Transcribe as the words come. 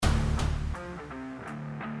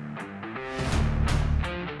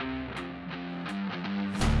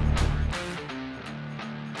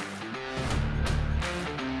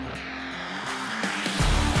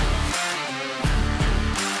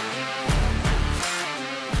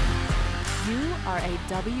are a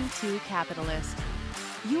W-2 capitalist.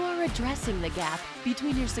 You are addressing the gap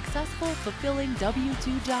between your successful, fulfilling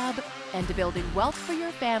W-2 job and building wealth for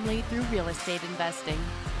your family through real estate investing.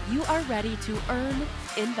 You are ready to earn,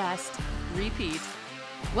 invest, repeat.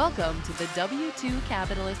 Welcome to the W-2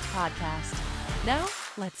 Capitalist Podcast. Now,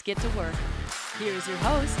 let's get to work. Here's your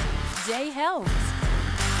host, Jay Helms.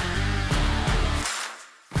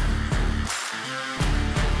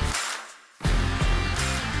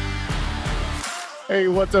 Hey,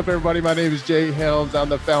 what's up, everybody? My name is Jay Helms. I'm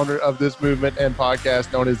the founder of this movement and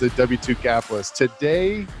podcast known as the W-2 Capitalist.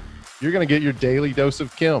 Today, you're going to get your daily dose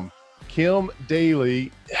of Kim. Kim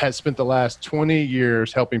Daly has spent the last 20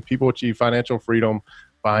 years helping people achieve financial freedom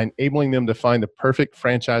by enabling them to find the perfect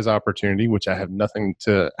franchise opportunity, which I have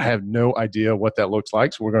no idea what that looks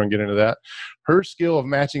like. So we're going to get into that. Her skill of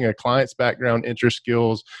matching a client's background, interest,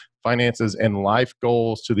 skills, finances, and life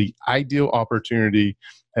goals to the ideal opportunity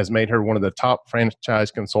has made her one of the top franchise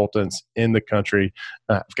consultants in the country.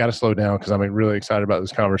 I've got to slow down because I'm really excited about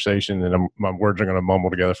this conversation, and my words are going to mumble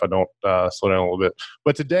together if I don't slow down a little bit.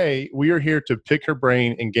 But today, we are here to pick her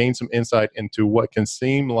brain and gain some insight into what can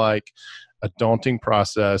seem like a daunting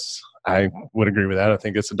process. I would agree with that. I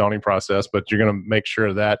think it's a daunting process, but you're going to make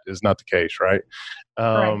sure that is not the case, right?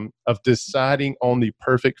 Right. Of deciding on the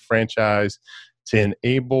perfect franchise to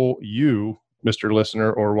enable you, Mr.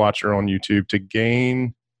 Listener or watcher on YouTube, to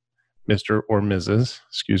gain Mr. or Mrs.,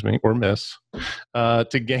 or Miss,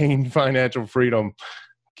 to gain financial freedom.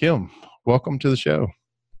 Kim, welcome to the show.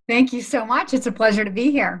 Thank you so much. It's a pleasure to be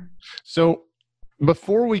here. So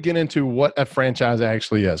before we get into what a franchise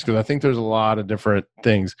actually is, because I think there's a lot of different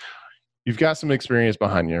things, you've got some experience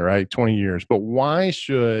behind you, right? 20 years. But why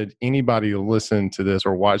should anybody listen to this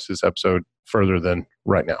or watch this episode further than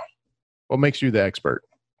right now? What makes you the expert?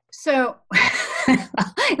 So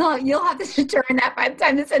you'll have to determine that by the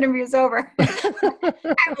time this interview is over.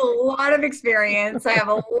 I have a lot of experience. I have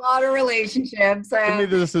a lot of relationships. Give me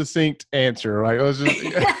the succinct answer, right? Let's just...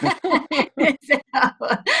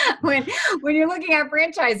 when you're looking at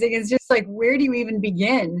franchising, it's just like, where do you even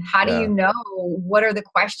begin? How do you know? What are the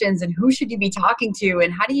questions and who should you be talking to?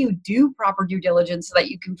 And how do you do proper due diligence so that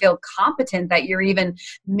you can feel competent that you're even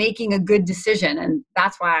making a good decision? And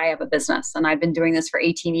that's why I have a business. And I've been doing this for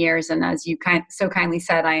 18 years. And as you so kindly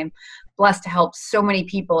said, I am blessed to help so many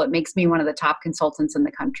people. It makes me one of the top consultants in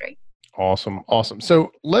the country. Awesome.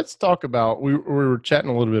 So let's talk about, we were chatting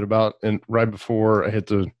a little bit about, and right before I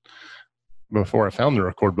found the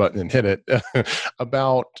record button and hit it,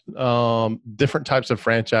 about different types of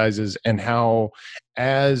franchises and how,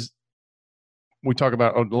 as we talk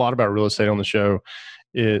about a lot about real estate on the show,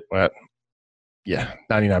 99% is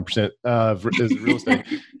real estate.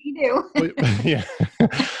 We do.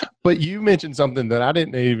 But you mentioned something that I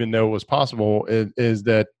didn't even know was possible, is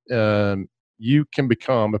that a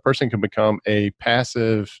person can become a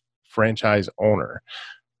passive franchise owner.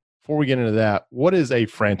 Before we get into that, what is a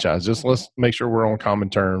franchise? Just let's make sure we're on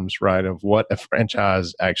common terms, right, of what a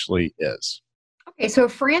franchise actually is. Okay, so a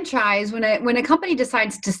franchise, when a company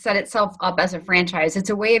decides to set itself up as a franchise, it's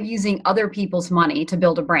a way of using other people's money to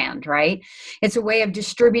build a brand, right? It's a way of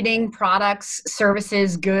distributing products,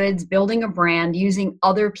 services, goods, building a brand using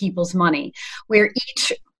other people's money, where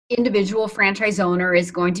each individual franchise owner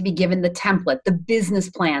is going to be given the template, the business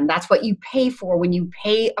plan. That's what you pay for when you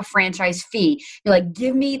pay a franchise fee. You're like,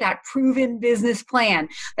 give me that proven business plan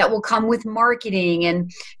that will come with marketing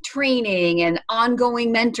and training and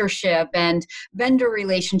ongoing mentorship and vendor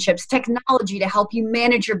relationships, technology to help you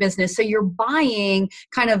manage your business. So you're buying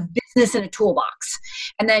kind of business in a toolbox.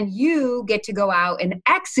 And then you get to go out and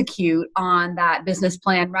execute on that business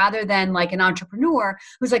plan rather than like an entrepreneur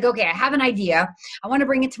who's like, okay, I have an idea. I want to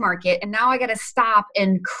bring it to market. And now I got to stop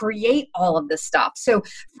and create all of this stuff. So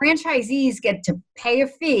franchisees get to pay a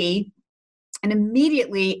fee and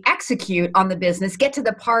immediately execute on the business, get to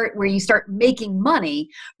the part where you start making money,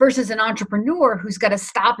 versus an entrepreneur who's got to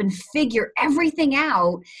stop and figure everything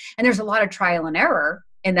out. And there's a lot of trial and error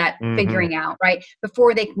in that figuring out, right?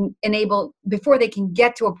 Before they can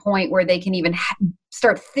get to a point where they can even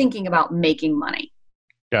start thinking about making money.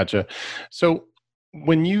 Gotcha. So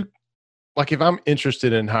if I'm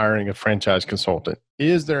interested in hiring a franchise consultant,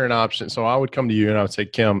 is there an option? So I would come to you and I would say,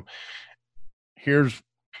 Kim, here's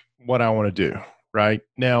what I want to do, right?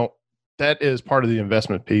 Now, that is part of the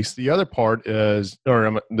investment piece. The other part is,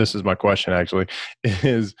 this is my question actually,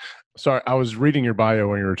 is, sorry, I was reading your bio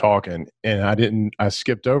when you were talking and I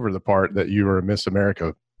skipped over the part that you were a Miss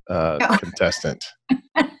America contestant.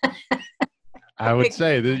 I would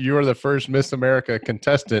say that you are the first Miss America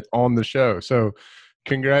contestant on the show. So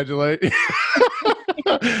congratulations.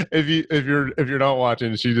 if you're not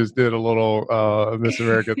watching, she just did a little Miss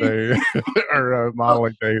America thing or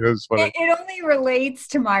modeling thing. It was funny. It only relates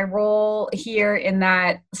to my role here in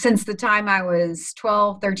that since the time I was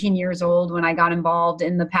 12, 13 years old when I got involved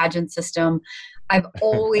in the pageant system, I've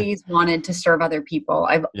always wanted to serve other people.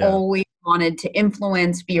 I've always wanted to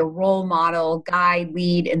influence, be a role model, guide,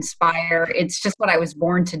 lead, inspire. It's just what I was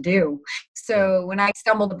born to do. So when I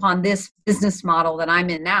stumbled upon this business model that I'm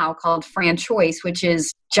in now called FranChoice, which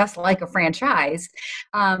is just like a franchise,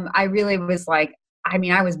 I really was like, I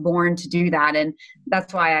mean, I was born to do that. And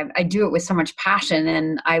that's why I do it with so much passion.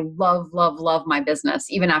 And I love, love, love my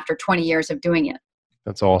business, even after 20 years of doing it.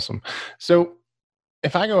 That's awesome. So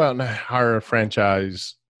if I go out and hire a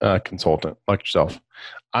franchise consultant like yourself,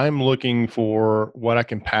 I'm looking for what I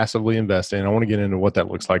can passively invest in. I want to get into what that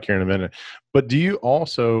looks like here in a minute. But do you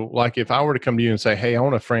also, like if I were to come to you and say, hey, I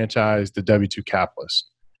want to franchise the W2 Capitalist,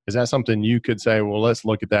 is that something you could say, well, let's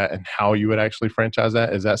look at that and how you would actually franchise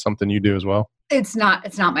that? Is that something you do as well? It's not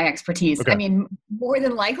my expertise. Okay. I mean, more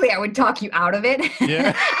than likely I would talk you out of it.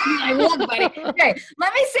 Yeah. I would, buddy. Okay,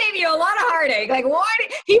 let me save you a lot of heartache. Like,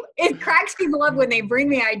 it cracks people up when they bring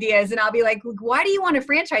me ideas and I'll be like, why do you want to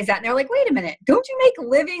franchise that? And they're like, wait a minute, don't you make a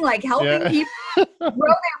living like helping people grow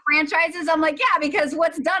their franchises? I'm like, yeah, because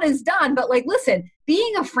what's done is done. But like, listen,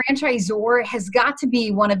 being a franchisor has got to be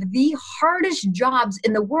one of the hardest jobs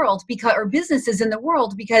in the world or businesses in the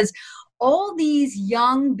world, because all these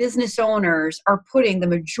young business owners are putting the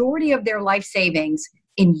majority of their life savings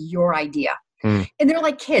in your idea. And they're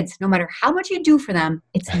like kids. No matter how much you do for them,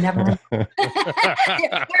 it's never they're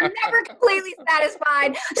never completely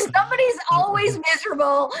satisfied. Somebody's always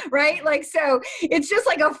miserable, right? Like, so it's just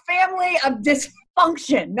like a family of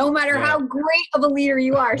dysfunction, no matter how great of a leader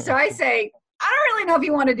you are. So I say, I don't really know if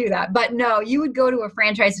you want to do that, but no, you would go to a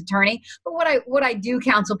franchise attorney. But what I do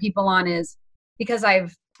counsel people on is, because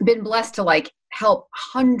I've been blessed to like help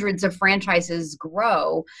hundreds of franchises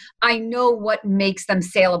grow, I know what makes them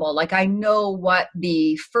saleable. Like I know what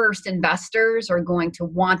the first investors are going to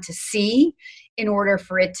want to see in order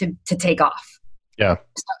for it to take off. Yeah.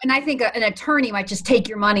 So, and I think an attorney might just take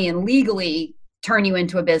your money and legally turn you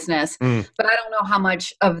into a business, but I don't know how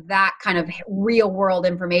much of that kind of real world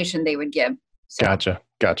information they would give. So.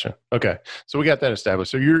 Gotcha. Okay. So we got that established.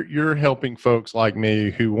 So you're helping folks like me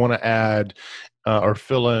who want to add or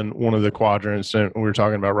fill in one of the quadrants. And we were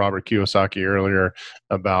talking about Robert Kiyosaki earlier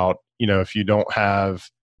about, if you don't have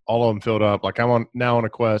all of them filled up, like I'm now on a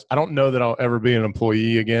quest. I don't know that I'll ever be an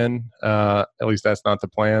employee again. At least that's not the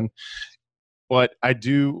plan, but I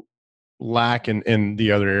do lack in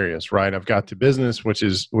the other areas, right? I've got the business, which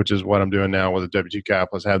is what I'm doing now with the W2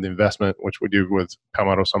 Capitalist. I have the investment, which we do with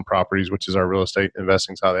Palmetto Sun Properties, which is our real estate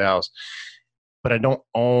investing side of the house. But I don't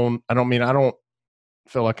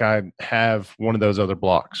feel like I have one of those other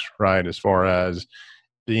blocks, right? As far as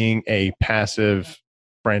being a passive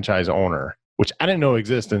franchise owner, which I didn't know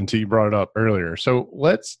existed until you brought it up earlier. So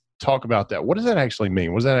let's talk about that. What does that actually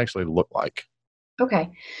mean? What does that actually look like?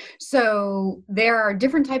 Okay. So there are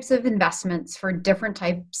different types of investments for different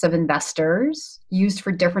types of investors used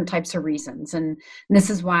for different types of reasons. And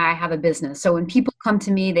this is why I have a business. So when people come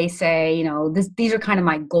to me, they say, these are kind of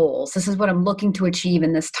my goals. This is what I'm looking to achieve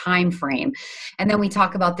in this time frame. And then we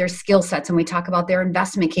talk about their skill sets and we talk about their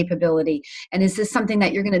investment capability. And is this something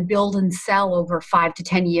that you're going to build and sell over 5 to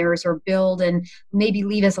 10 years, or build and maybe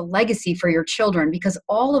leave as a legacy for your children? Because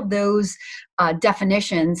all of those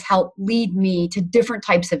definitions help lead me to different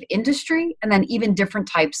types of industry and then even different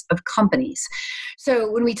types of companies.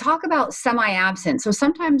 So when we talk about semi-absent, so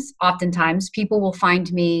oftentimes people will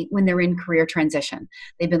find me when they're in career transition.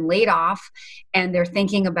 They've been laid off and they're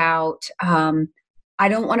thinking about, I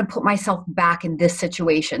don't want to put myself back in this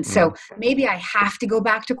situation. So maybe I have to go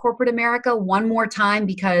back to corporate America one more time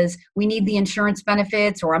because we need the insurance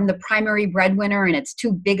benefits, or I'm the primary breadwinner and it's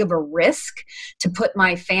too big of a risk to put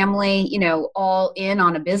my family, all in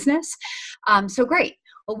on a business. So great.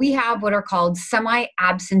 Well, we have what are called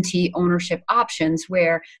semi-absentee ownership options,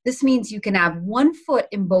 where this means you can have one foot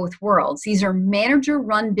in both worlds. These are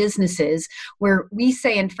manager-run businesses where we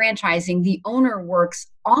say in franchising, the owner works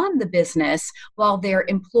on the business while their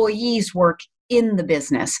employees work in the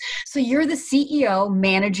business. So you're the CEO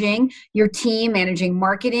managing your team, managing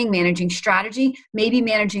marketing, managing strategy, maybe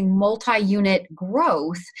managing multi-unit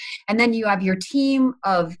growth. And then you have your team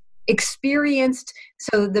of experienced.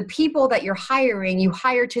 So the people that you're hiring, you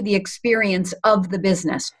hire to the experience of the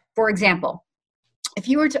business. For example, if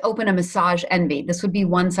you were to open a Massage Envy, this would be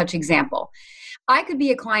one such example. I could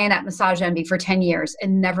be a client at Massage Envy for 10 years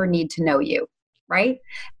and never need to know you, right?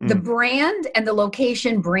 The brand and the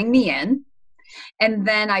location bring me in. And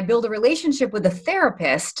then I build a relationship with a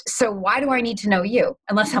therapist. So why do I need to know you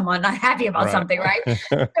unless I'm not happy about something, right?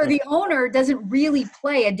 So the owner doesn't really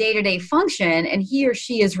play a day-to-day function, and he or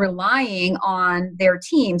she is relying on their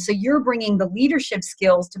team. So you're bringing the leadership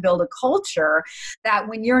skills to build a culture that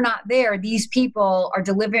when you're not there, these people are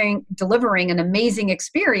delivering an amazing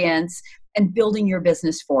experience and building your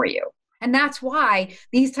business for you. And that's why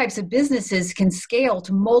these types of businesses can scale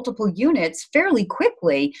to multiple units fairly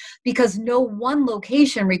quickly, because no one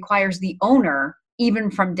location requires the owner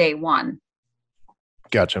even from day one.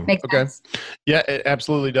 Gotcha. Makes sense? Yeah, it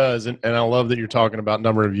absolutely does. And I love that you're talking about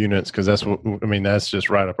number of units, because that's what, I mean, that's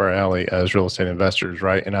just right up our alley as real estate investors,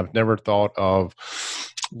 right? And I've never thought of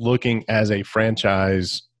looking as a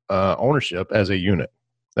franchise ownership as a unit.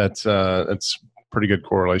 That's pretty good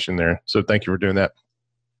correlation there. So thank you for doing that.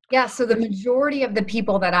 Yeah. So the majority of the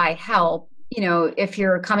people that I help, if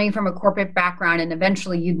you're coming from a corporate background and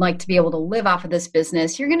eventually you'd like to be able to live off of this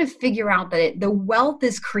business, you're going to figure out that the wealth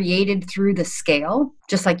is created through the scale,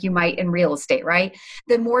 just like you might in real estate, right?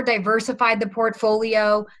 The more diversified the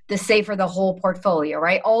portfolio, the safer the whole portfolio,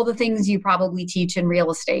 right? All the things you probably teach in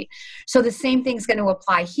real estate. So the same thing's going to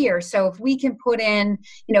apply here. So if we can put in,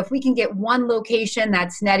 if we can get one location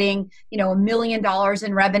that's netting, $1 million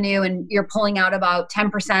in revenue, and you're pulling out about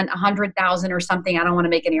 10%, 100,000 or something. I don't want to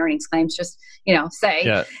make any earnings claims, just, say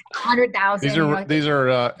 100,000.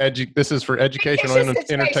 This is for educational and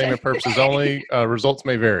entertainment purposes only. Results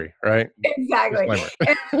may vary, right? Exactly.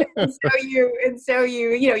 and so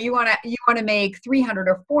you want to make 300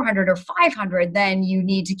 or 400 or 500, then you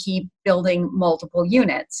need to keep building multiple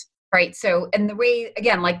units, right? So, and the way,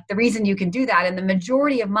 again, like the reason you can do that, and the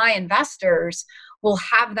majority of my investors will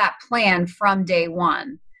have that plan from day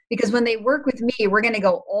one, because when they work with me, we're going to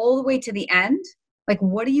go all the way to the end. Like,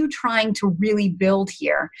 what are you trying to really build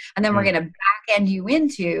here? And then we're going to back end you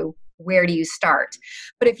into, where do you start?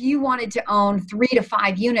 But if you wanted to own 3 to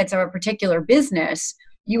 5 units of a particular business,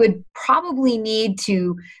 you would probably need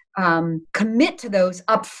to commit to those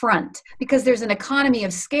up front, because there's an economy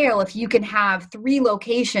of scale if you can have 3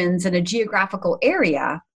 locations in a geographical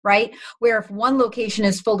area, right? Where if one location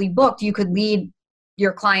is fully booked, you could lead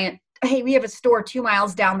your client, hey, we have a store 2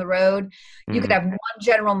 miles down the road. You could have one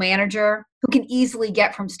general manager who can easily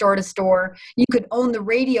get from store to store. You could own the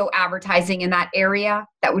radio advertising in that area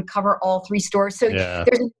that would cover all 3 stores. So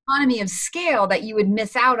there's an economy of scale that you would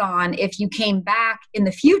miss out on if you came back in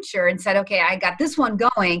the future and said, okay, I got this one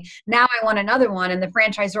going. Now I want another one. And the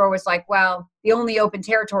franchisor was like, well, the only open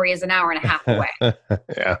territory is an hour and a half away.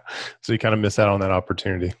 Yeah. So you kind of miss out on that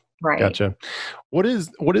opportunity. Right. Gotcha. What is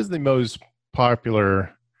the most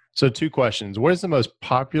popular? So 2 questions. What is the most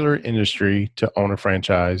popular industry to own a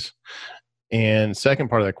franchise? And second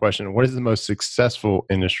part of that question, what is the most successful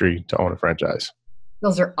industry to own a franchise?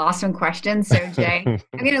 Those are awesome questions. So Jay,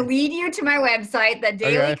 I'm going to lead you to my website,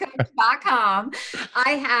 thedailycoach.com. I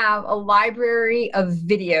have a library of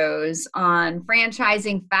videos on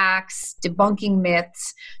franchising facts, debunking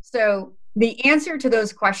myths. So the answer to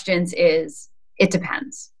those questions is, it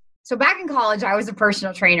depends. So back in college, I was a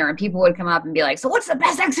personal trainer, and people would come up and be like, so what's the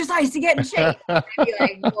best exercise to get in shape? I'd be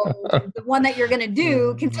like, well, the one that you're going to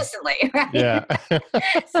do consistently, right? Yeah.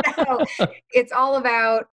 So it's all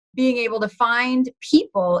about being able to find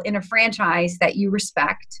people in a franchise that you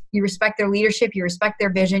respect. You respect their leadership, you respect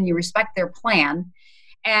their vision, you respect their plan,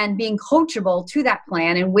 and being coachable to that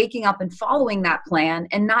plan and waking up and following that plan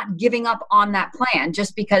and not giving up on that plan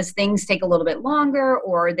just because things take a little bit longer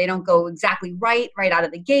or they don't go exactly right out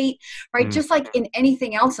of the gate, right? Just like in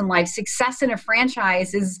anything else in life, success in a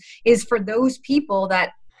franchise is for those people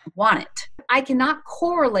that want it. I cannot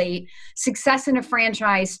correlate success in a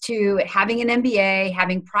franchise to having an MBA,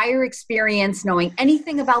 having prior experience, knowing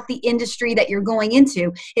anything about the industry that you're going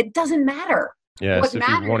into. It doesn't matter. Yes, if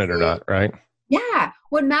you want it or not, right? Yeah.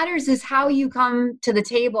 What matters is how you come to the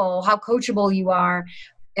table, how coachable you are,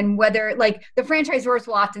 and whether, like, the franchisors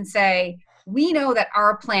will often say, we know that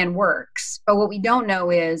our plan works, but what we don't know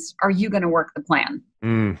is, are you going to work the plan?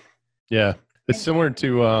 Yeah. It's similar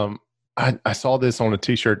to, I saw this on a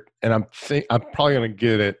t-shirt, and I'm probably going to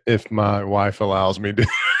get it if my wife allows me to.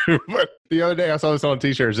 But the other day I saw this on a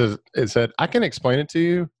t-shirt. It said, I can explain it to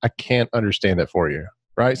you. I can't understand it for you.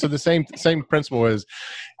 Right. So the same principle is,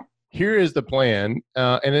 here is the plan.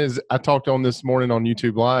 And as I talked on this morning on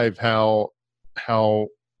YouTube Live, how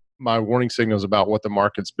my warning signals about what the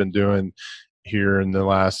market's been doing here in the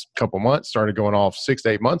last couple months started going off 6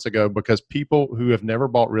 to 8 months ago, because people who have never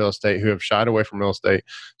bought real estate, who have shied away from real estate,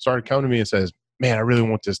 started coming to me and says, man, I really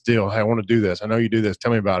want this deal. Hey, I want to do this. I know you do this.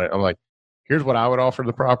 Tell me about it. I'm like, here's what I would offer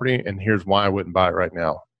the property, and here's why I wouldn't buy it right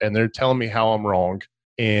now. And they're telling me how I'm wrong.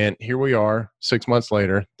 And here we are 6 months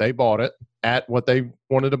later. They bought it at what they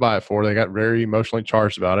wanted to buy it for. They got very emotionally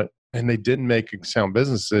charged about it, and they didn't make a sound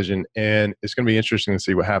business decision. And it's going to be interesting to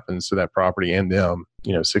see what happens to that property and them,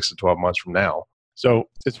 6 to 12 months from now. So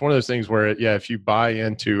it's one of those things where, if you buy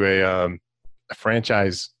into a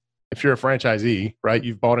franchise, if you're a franchisee, right,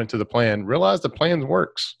 you've bought into the plan, realize the plan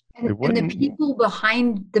works. And the people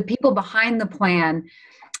behind the plan,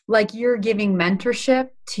 like you're giving mentorship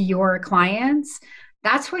to your clients,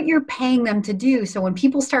 that's what you're paying them to do. So when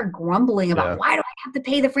people start grumbling about why do I have to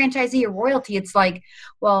pay the franchisee a royalty, it's like,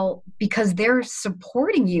 well, because they're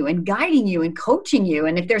supporting you and guiding you and coaching you.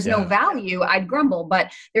 And if there's no value, I'd grumble,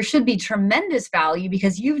 but there should be tremendous value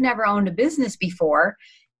because you've never owned a business before.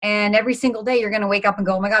 And every single day you're going to wake up and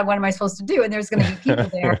go, oh my God, what am I supposed to do? And there's going to be people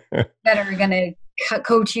there that are going to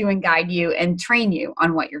coach you and guide you and train you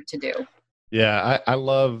on what you're to do. Yeah, I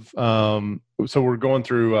love, so we're going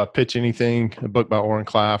through Pitch Anything, a book by Oren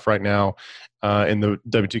Klaff right now in the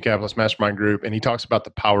W2 Capitalist Mastermind group. And he talks about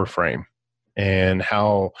the power frame and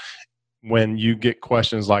how when you get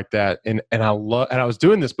questions like that, and I was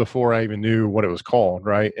doing this before I even knew what it was called,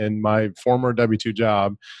 right? In my former W2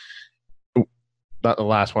 job, not the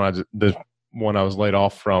last one, the one I was laid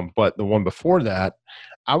off from, but the one before that,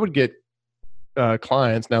 I would get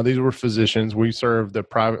clients. Now, these were physicians. We served the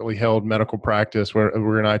privately held medical practice.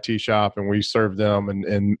 We're an IT shop, and we served them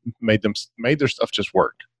and made their stuff just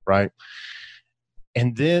work, right?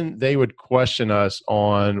 And then they would question us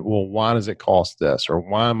on, well, why does it cost this, or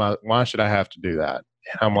why should I have to do that?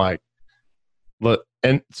 And I'm like, look.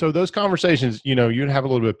 And so those conversations, you'd have a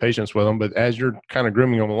little bit of patience with them, but as you're kind of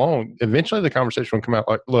grooming them along, eventually the conversation will come out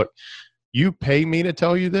like, look, you pay me to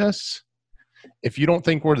tell you this. If you don't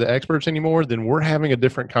think we're the experts anymore, then we're having a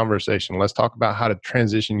different conversation. Let's talk about how to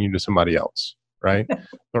transition you to somebody else, right?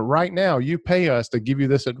 But right now, you pay us to give you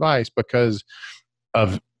this advice because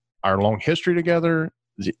of our long history together,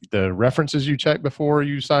 the references you checked before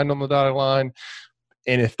you signed on the dotted line.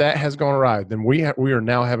 And if that has gone right, then we are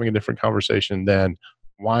now having a different conversation than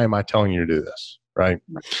why am I telling you to do this, right?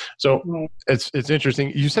 So it's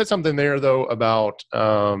interesting. You said something there, though, about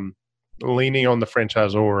leaning on the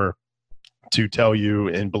franchisor to tell you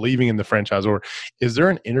and believing in the franchisor. Is there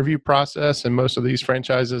an interview process in most of these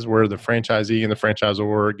franchises where the franchisee and the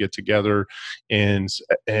franchisor get together and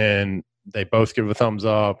they both give a thumbs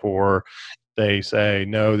up, or they say,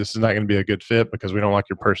 no, this is not going to be a good fit because we don't like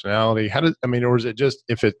your personality? Or is it just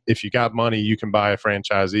if you got money, you can buy a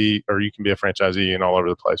franchisee, or you can be a franchisee and all over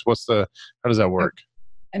the place? How does that work?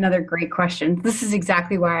 Another great question. This is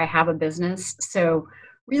exactly why I have a business. So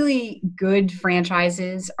really good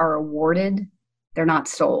franchises are awarded. They're not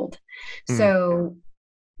sold. So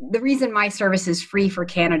the reason my service is free for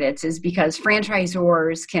candidates is because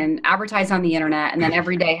franchisors can advertise on the internet and then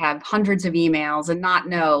every day have hundreds of emails and not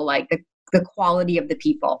know like the quality of the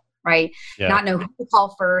people, right? Yeah. Not know who to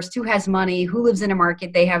call first, who has money, who lives in a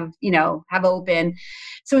market they have open.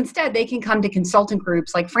 So instead they can come to consultant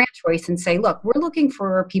groups like FranChoice and say, look, we're looking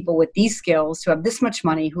for people with these skills who have this much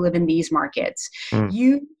money, who live in these markets.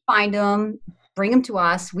 You find them, bring them to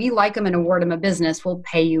us. We like them and award them a business. We'll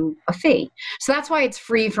pay you a fee. So that's why it's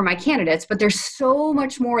free for my candidates. But there's so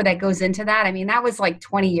much more that goes into that. I mean, that was like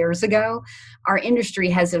 20 years ago. Our industry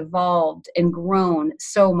has evolved and grown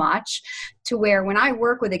so much to where when I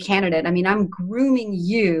work with a candidate, I'm grooming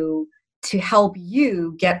you to help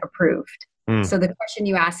you get approved. So the question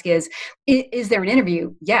you ask is there an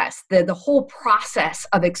interview? Yes. The whole process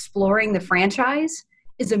of exploring the franchise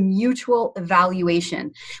is a mutual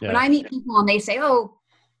evaluation. Yeah. When I meet people and they say, oh,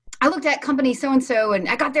 I looked at company so-and-so and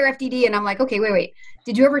I got their FDD, and I'm like, okay, wait.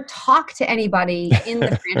 Did you ever talk to anybody in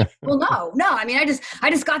the franchise? Well, no. I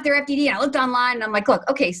just got their FDD and I looked online and I'm like, look,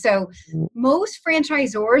 okay, so most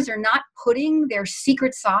franchisors are not putting their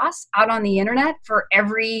secret sauce out on the internet for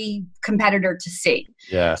every competitor to see.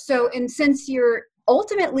 Yeah. So, and since you're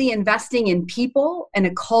ultimately investing in people and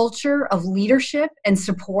a culture of leadership and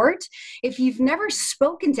support, if you've never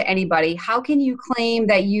spoken to anybody, how can you claim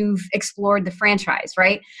that you've explored the franchise,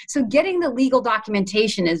 right? So getting the legal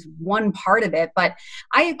documentation is one part of it, but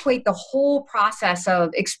I equate the whole process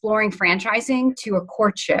of exploring franchising to a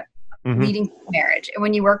courtship. Leading to marriage. And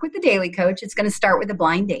when you work with the Daily Coach, it's going to start with a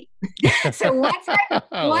blind date. So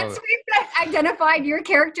once we've identified your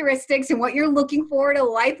characteristics and what you're looking for in a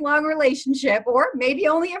lifelong relationship, or maybe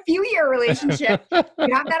only a few year relationship, you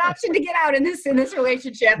have that option to get out in this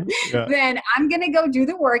relationship, then I'm going to go do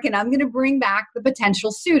the work and I'm going to bring back the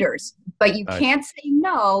potential suitors. but you Nice. can't say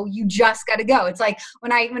no. You just got to go. It's like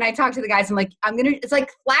when I talk to the guys, I'm like, it's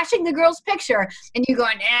like flashing the girl's picture and you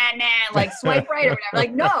going, nah, like swipe right or whatever.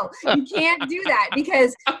 Like, no, you can't do that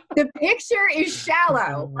because the picture is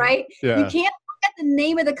shallow, right? Yeah. You can't look at the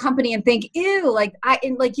name of the company and think, ew, like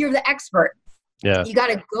you're the expert. Yeah. You got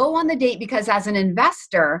to go on the date because as an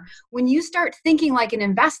investor, when you start thinking like an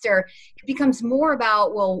investor, it becomes more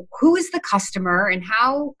about, well, who is the customer and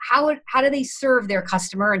how do they serve their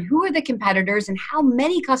customer and who are the competitors and how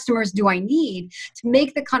many customers do I need to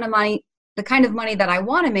make the kind of money that I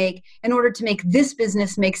want to make in order to make this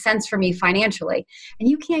business make sense for me financially. And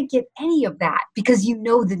you can't get any of that because you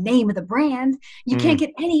know the name of the brand. You can't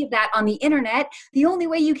get any of that on the internet. The only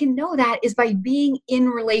way you can know that is by being in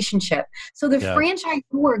relationship. So the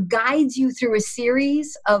franchisor guides you through a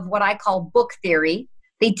series of what I call book theory.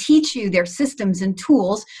 They teach you their systems and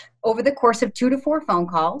tools over the course of 2 to 4 phone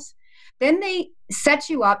calls. Then they set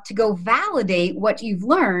you up to go validate what you've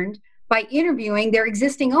learned by interviewing their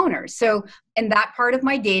existing owners. So, and that part of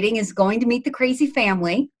my dating is going to meet the crazy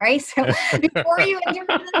family, right? So before you interview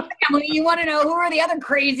the family, you want to know who are the other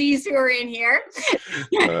crazies who are in here.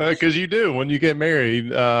 Because you do when you get married,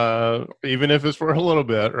 even if it's for a little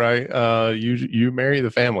bit, right? You marry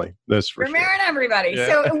the family. That's for sure. We're marrying everybody. Yeah.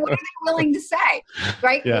 So what are they willing to say,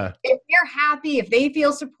 right? Yeah. If they're happy, if they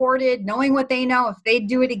feel supported, knowing what they know, if they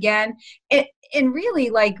do it again, and really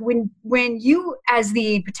like when you as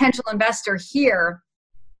the potential investor hear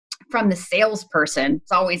from the salesperson,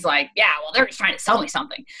 it's always like, yeah, well, they're just trying to sell me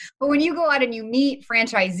something. But when you go out and you meet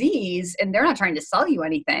franchisees and they're not trying to sell you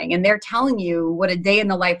anything and they're telling you what a day in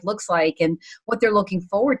the life looks like and what they're looking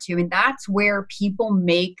forward to, and that's where people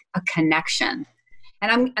make a connection.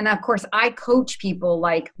 And of course, I coach people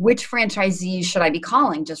like, which franchisees should I be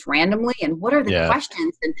calling just randomly? And what are the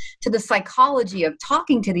questions and to the psychology of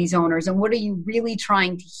talking to these owners? And what are you really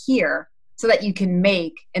trying to hear so that you can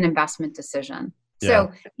make an investment decision? Yeah.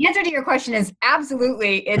 So the answer to your question is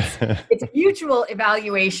absolutely. It's a mutual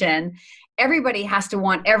evaluation. Everybody has to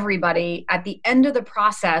want everybody. At the end of the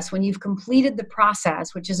process, when you've completed the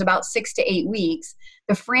process, which is about 6 to 8 weeks,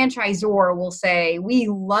 the franchisor will say, we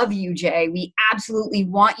love you, Jay. We absolutely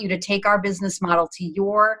want you to take our business model to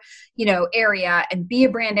your, area and be a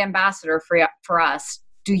brand ambassador for us.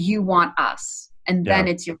 Do you want us? And then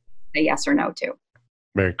it's your say yes or no to.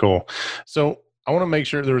 Very cool. So I want to make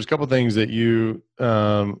sure there was a couple of things that you,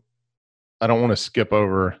 I don't want to skip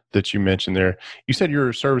over that you mentioned there. You said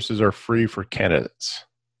your services are free for candidates.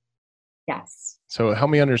 Yes. So help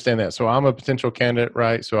me understand that. So I'm a potential candidate,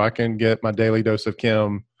 right? So I can get my daily dose of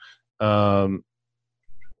Kim, and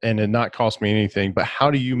it not cost me anything. But how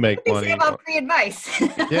do you make money? Say about free advice.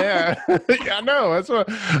 Yeah, I know. That's what.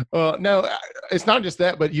 Well, no, it's not just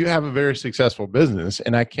that, but you have a very successful business,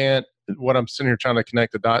 and I can't. What I'm sitting here trying to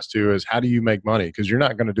connect the dots to is how do you make money? Because you're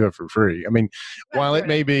not going to do it for free. I mean, while it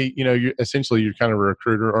may be, you're essentially you're kind of a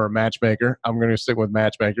recruiter or a matchmaker. I'm going to stick with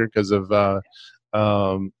matchmaker because of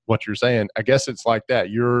what you're saying. I guess it's like that.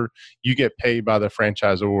 You get paid by the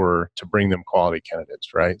franchisor to bring them quality candidates,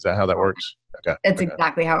 right? Is that how that works? Okay, that's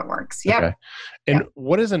exactly how it works. Yeah. Okay. And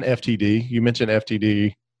what is an FTD? You mentioned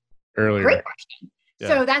FTD earlier. Great question. Yeah.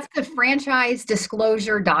 So that's the franchise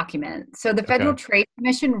disclosure document. So the Federal Trade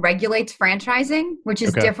Commission regulates franchising, which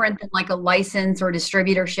is different than like a license or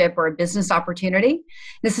distributorship or a business opportunity.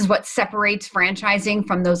 This is what separates franchising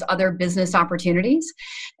from those other business opportunities.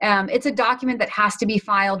 It's a document that has to be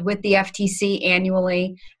filed with the FTC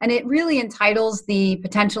annually, and it really entitles the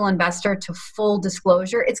potential investor to full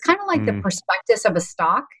disclosure. It's kind of like the prospectus of a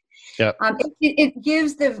stock. Yep. It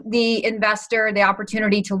gives the investor the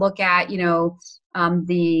opportunity to look at,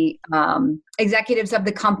 the executives of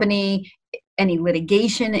the company, any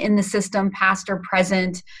litigation in the system, past or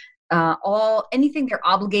present, anything they're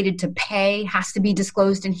obligated to pay has to be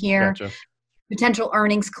disclosed in here. Gotcha. Potential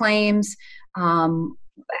earnings claims. And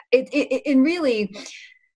really,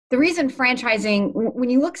 the reason franchising, when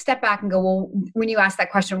you step back and go, well, when you ask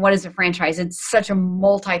that question, what is a franchise? It's such a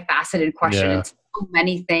multifaceted question. Yeah. It's so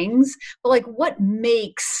many things, but like what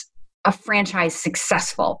makes a franchise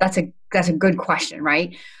successful? That's a good question,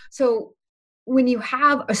 right? So when you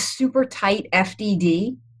have a super tight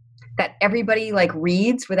FDD that everybody like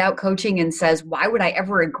reads without coaching and says, why would I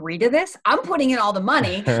ever agree to this? I'm putting in all the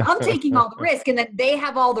money. I'm taking all the risk, and then they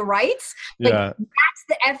have all the rights. Like that's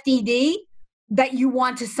the FDD that you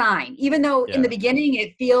want to sign, even though in the beginning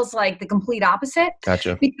it feels like the complete opposite.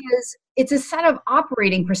 Gotcha. Because it's a set of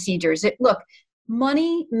operating procedures. Look,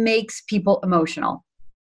 money makes people emotional.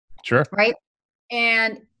 Sure. Right.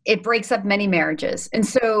 And it breaks up many marriages. And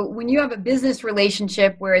so when you have a business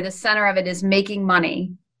relationship where the center of it is making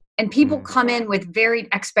money, And people come in with varied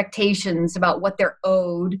expectations about what they're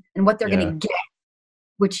owed and what they're going to get,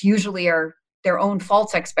 which usually are their own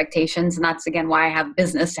false expectations. And that's, again, why I have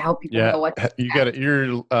business, to help people know what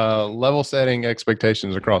you're level setting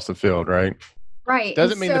expectations across the field, right? Right.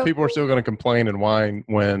 Doesn't mean that people are still going to complain and whine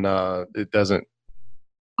when it doesn't.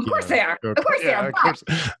 Of course they are. Of course they are. Of course.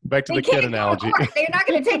 Back to the kid analogy. They're not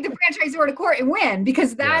going to take the franchisor to court and win,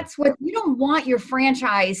 because that's what you don't want your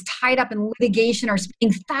franchise tied up in litigation or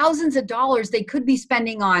spending thousands of dollars they could be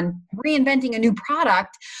spending on reinventing a new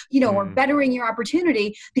product, or bettering your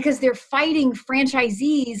opportunity, because they're fighting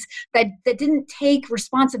franchisees that didn't take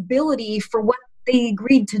responsibility for what they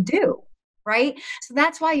agreed to do. Right. So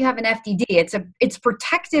that's why you have an FDD. It's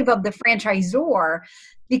protective of the franchisor,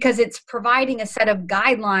 because it's providing a set of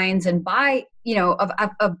guidelines and bylines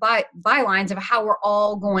of how we're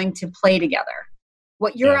all going to play together,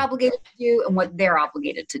 what you're obligated to do and what they're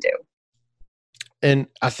obligated to do. And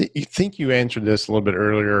I think you answered this a little bit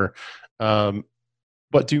earlier,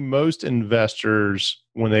 but do most investors,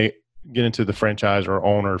 when they get into the franchise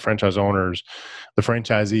owners, the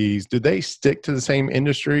franchisees, do they stick to the same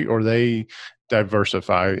industry or they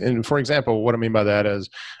diversify? And for example, what I mean by that is,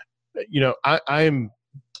 I am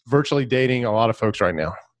virtually dating a lot of folks right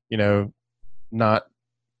now, not,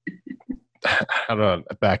 how do I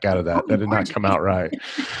back out of that? That did not come out right.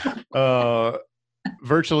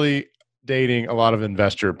 Virtually dating a lot of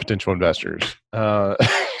potential investors.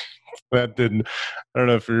 That didn't, I don't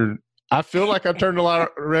know if I feel like I've turned a lot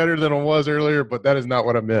redder than I was earlier, but that is not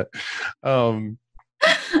what I meant. I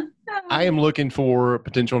am looking for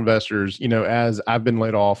potential investors, as I've been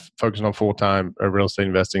laid off, focusing on full-time real estate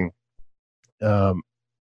investing. Now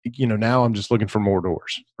I'm just looking for more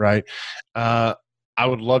doors, right? I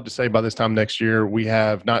would love to say by this time next year, we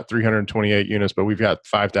have not 328 units, but we've got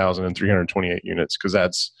 5,328 units, because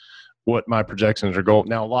that's what my projections are goal.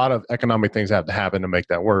 Now, a lot of economic things have to happen to make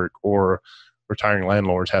that work, or retiring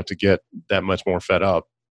landlords have to get that much more fed up.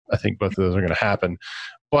 I think both of those are going to happen,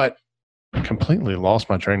 but I completely lost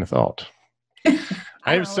my train of thought.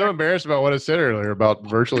 I am so embarrassed about what I said earlier about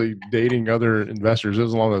virtually dating other investors. It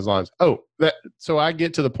was along those lines. So I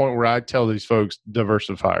get to the point where I tell these folks,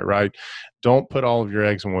 diversify, right? Don't put all of your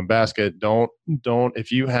eggs in one basket. Don't,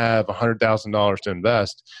 if you have $100,000 to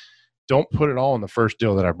invest, don't put it all in the first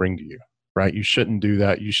deal that I bring to you, right? You shouldn't do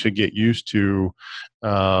that. You should get used to,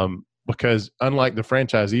 because unlike the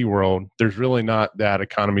franchisee world, there's really not that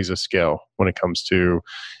economies of scale when it comes to,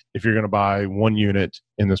 if you're going to buy one unit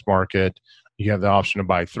in this market, you have the option to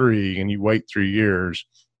buy 3 and you wait 3 years.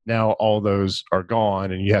 Now all those are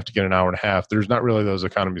gone and you have to get an hour and a half. There's not really those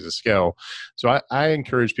economies of scale. So I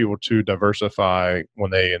encourage people to diversify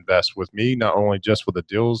when they invest with me, not only just with the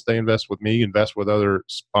deals they invest with me, invest with other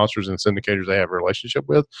sponsors and syndicators they have a relationship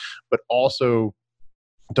with, but also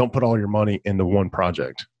don't put all your money into one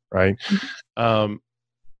project, right? Back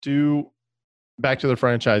to the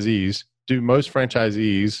franchisees, do most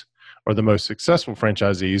franchisees, or the most successful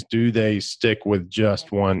franchisees, do they stick with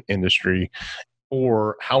just one industry,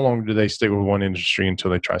 or how long do they stick with one industry until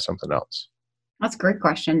they try something else? That's a great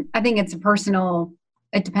question. I think it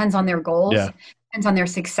depends on their goals, depends on their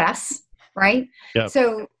success, right? Yep.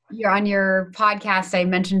 So you're on your podcast, I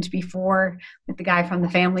mentioned before with the guy from the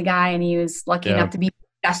Family Guy, and he was lucky enough to be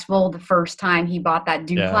successful the first time he bought that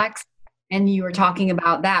duplex. And you were talking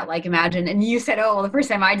about that, like imagine, and you said, the first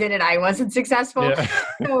time I did it, I wasn't successful. Yeah.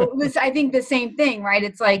 So I think the same thing, right?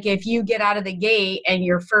 It's like if you get out of the gate and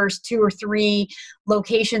your first 2 or 3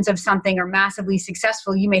 locations of something are massively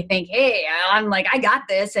successful, you may think, hey, I got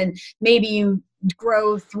this. And maybe you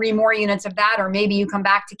grow 3 more units of that, or maybe you come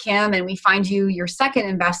back to Kim and we find you your second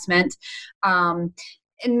investment. And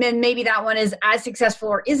then maybe that one is as successful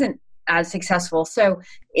or isn't as successful. So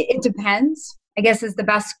it depends. I guess is the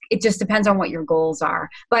best. It just depends on what your goals are.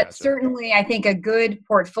 But certainly I think a good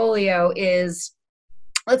portfolio is,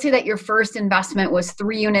 let's say that your first investment was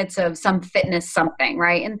 3 units of some fitness something,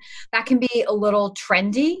 right? And that can be a little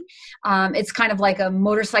trendy. It's kind of like a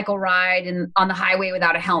motorcycle ride on the highway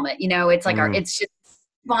without a helmet. It's like it's just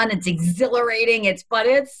fun. It's exhilarating. But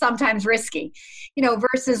it's sometimes risky,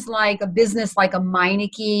 versus like a business like a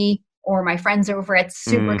Meineke or my friends over at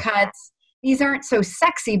Supercuts. These aren't so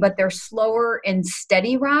sexy, but they're slower and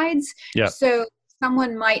steady rides. Yeah. So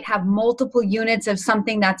someone might have multiple units of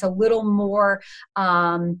something that's a little more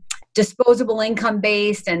disposable income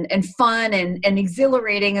based and fun and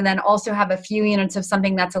exhilarating, and then also have a few units of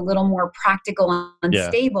something that's a little more practical and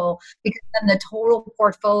stable, because then the total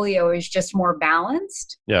portfolio is just more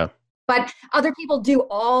balanced. Yeah. But other people do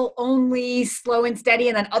all only slow and steady.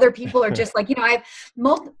 And then other people are just like, I have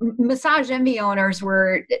Massage Envy owners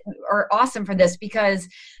are awesome for this because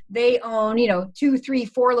they own, 2, 3,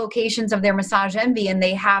 4 locations of their Massage Envy, and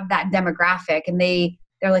they have that demographic, and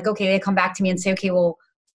they're like, okay, they come back to me and say, okay, well,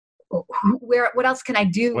 what else can I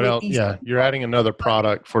do with these? Yeah, you're adding another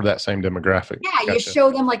product for that same demographic. Yeah, gotcha. You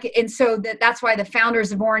show them and so that's why the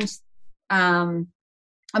founders of Orange, a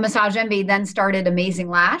Massage Envy, then started Amazing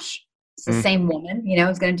Lash. It's the same woman,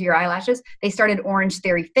 who's going to do your eyelashes. They started Orange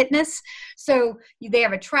Theory Fitness. So they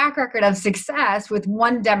have a track record of success with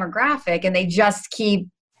one demographic, and they just keep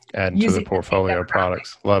adding to the portfolio of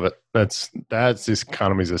products. Love it. That's just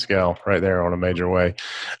economies of scale right there on a major way.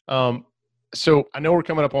 So I know we're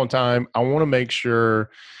coming up on time. I want to make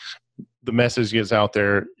sure the message gets out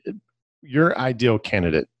there. Your ideal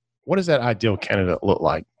candidate. What does that ideal candidate look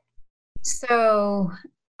like? So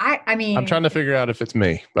I'm trying to figure out if it's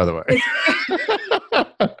me, by the way.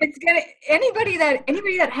 It's anybody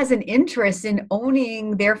that has an interest in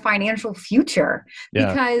owning their financial future. Yeah.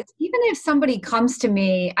 Because even if somebody comes to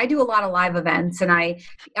me, I do a lot of live events, and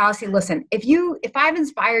I'll say, listen, if I've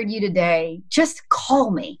inspired you today, just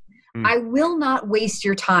call me. I will not waste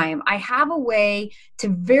your time. I have a way to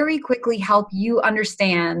very quickly help you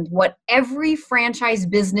understand what every franchise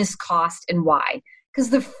business costs and why. Because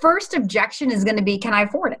the first objection is going to be, can I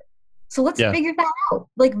afford it? So let's figure that out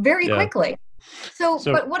very quickly. So,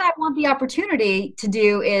 but what I want the opportunity to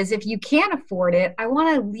do is, if you can't afford it, I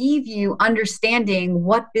want to leave you understanding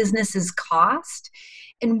what businesses cost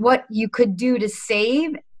and what you could do to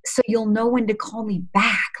save, so you'll know when to call me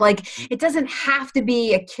back. It doesn't have to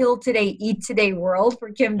be a kill today, eat today world for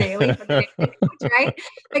Kim Daly, right?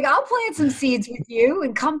 I'll plant some seeds with you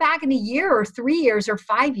and come back in a year or 3 years or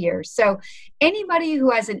 5 years. So anybody who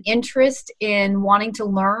has an interest in wanting to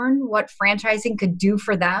learn what franchising could do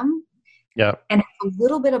for them, and have a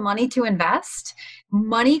little bit of money to invest.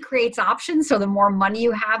 Money creates options. So the more money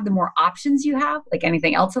you have, the more options you have, like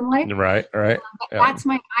anything else in life. Right. That's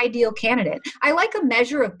my ideal candidate. I like a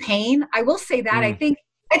measure of pain. I will say that. I think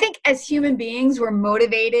as human beings, we're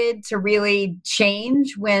motivated to really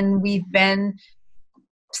change when we've been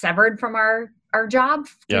severed from our job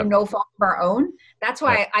through no fault of our own. That's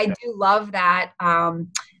why I do love that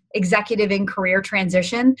executive and career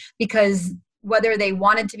transition, because whether they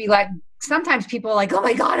wanted to be sometimes people are like, oh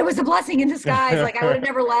my God, it was a blessing in disguise. I would have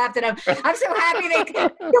never left. And I'm so happy they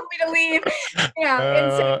told me to leave.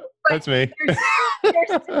 That's me.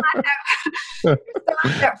 There's still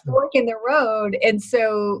that fork in the road. And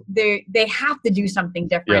so they have to do something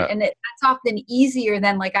different. Yeah. And that's often easier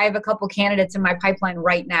than I have a couple candidates in my pipeline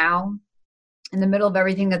right now in the middle of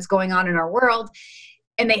everything that's going on in our world.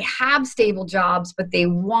 And they have stable jobs, but they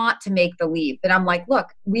want to make the leap. And I'm like, look,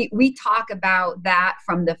 we talk about that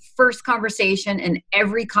from the first conversation and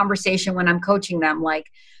every conversation when I'm coaching them.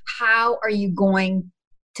 How are you going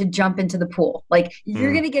to jump into the pool?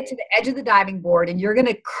 You're going to get to the edge of the diving board and you're going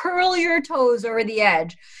to curl your toes over the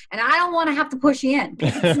edge. And I don't want to have to push you in.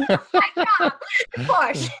 It's not my job to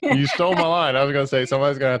push. You stole my line. I was going to say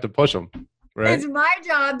somebody's going to have to push them. Right. It's my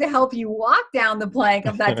job to help you walk down the plank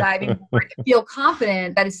of that diving board to feel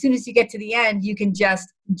confident that as soon as you get to the end, you can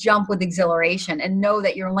just jump with exhilaration and know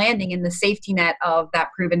that you're landing in the safety net of that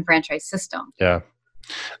proven franchise system. Yeah.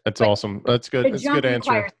 That's awesome. That's good. That's a good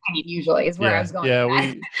answer. Pain, usually is where I was going.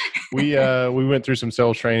 Yeah. We went through some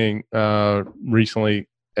sales training recently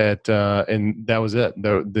and that was it.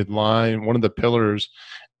 The line, one of the pillars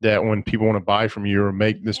that when people want to buy from you or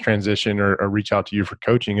make this transition or reach out to you for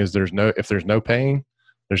coaching is if there's no pain,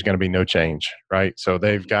 there's going to be no change, right? So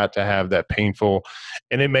they've got to have that painful,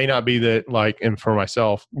 and it may not be that and for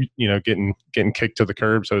myself, getting kicked to the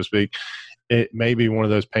curb, so to speak, it may be one of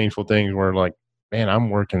those painful things where man, I'm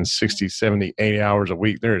working 60, 70, 80 hours a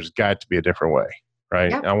week. There's got to be a different way, right?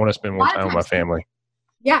 Yep. I want to spend more time with my family.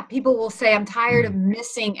 Yeah, people will say, I'm tired of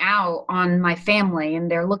missing out on my family,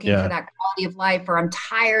 and they're looking for that quality of life, or I'm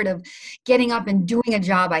tired of getting up and doing a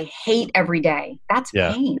job I hate every day. That's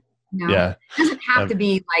pain. It doesn't have to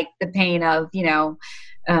be the pain of,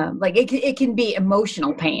 it can be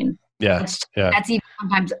emotional pain. Yeah. That's even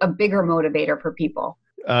sometimes a bigger motivator for people.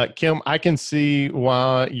 Kim, I can see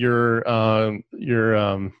why your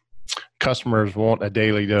customers want a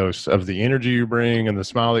daily dose of the energy you bring and the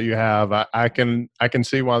smile that you have. I can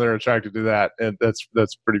see why they're attracted to that. And that's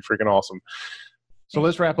pretty freaking awesome. So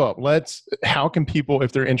let's wrap up. How can people,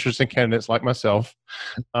 if they're interested in candidates like myself,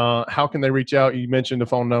 how can they reach out? You mentioned the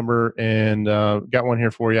phone number and got one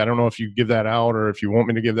here for you. I don't know if you give that out or if you want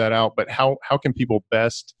me to give that out, but how can people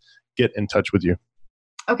best get in touch with you?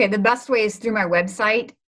 Okay. The best way is through my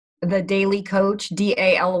website, The Daily Coach,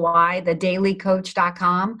 DALY,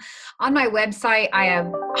 thedailycoach.com. On my website, I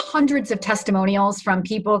have hundreds of testimonials from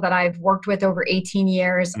people that I've worked with over 18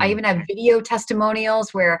 years. I even have video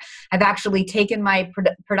testimonials where I've actually taken my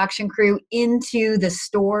production crew into the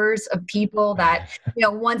stores of people that,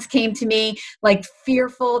 once came to me like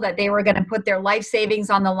fearful that they were going to put their life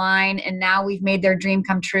savings on the line, and now we've made their dream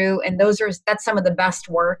come true. And that's some of the best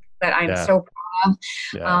work that I'm so proud of.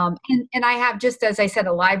 Yeah. And I have, just as I said,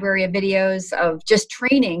 a library of videos of just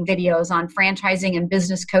training videos on franchising and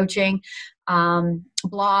business coaching,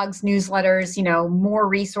 blogs, newsletters, more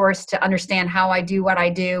resource to understand how I do what I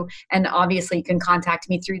do. And obviously you can contact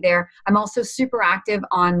me through there. I'm also super active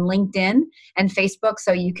on LinkedIn and Facebook,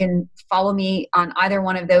 so you can follow me on either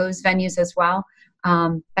one of those venues as well.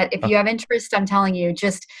 But if you have interest, I'm telling you,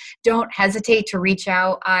 just don't hesitate to reach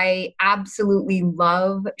out. I absolutely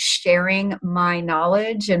love sharing my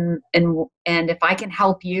knowledge, and if I can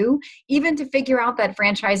help you, even to figure out that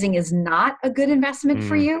franchising is not a good investment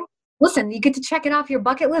for you, listen, you get to check it off your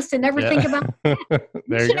bucket list and never think about it.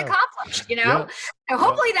 Mission accomplished, Yeah. So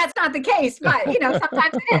hopefully that's not the case, but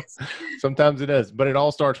sometimes it is. Sometimes it is, but it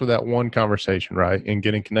all starts with that one conversation, right? And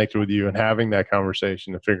getting connected with you and having that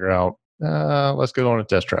conversation to figure out, let's go on a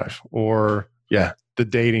test drive, or the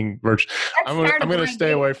dating virtual. I'm going to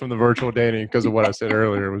stay away from the virtual dating because of what I said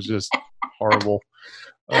earlier. It was just horrible.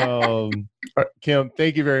 Kim,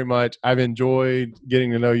 thank you very much. I've enjoyed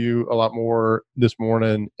getting to know you a lot more this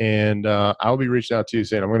morning, and I'll be reaching out to you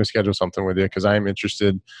soon. I'm going to schedule something with you because I'm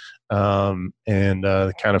interested and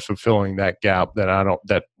kind of fulfilling that gap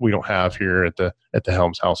that we don't have here at the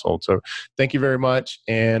Helms household. So thank you very much,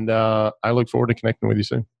 and I look forward to connecting with you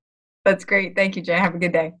soon. That's great. Thank you, Jay. Have a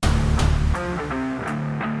good day.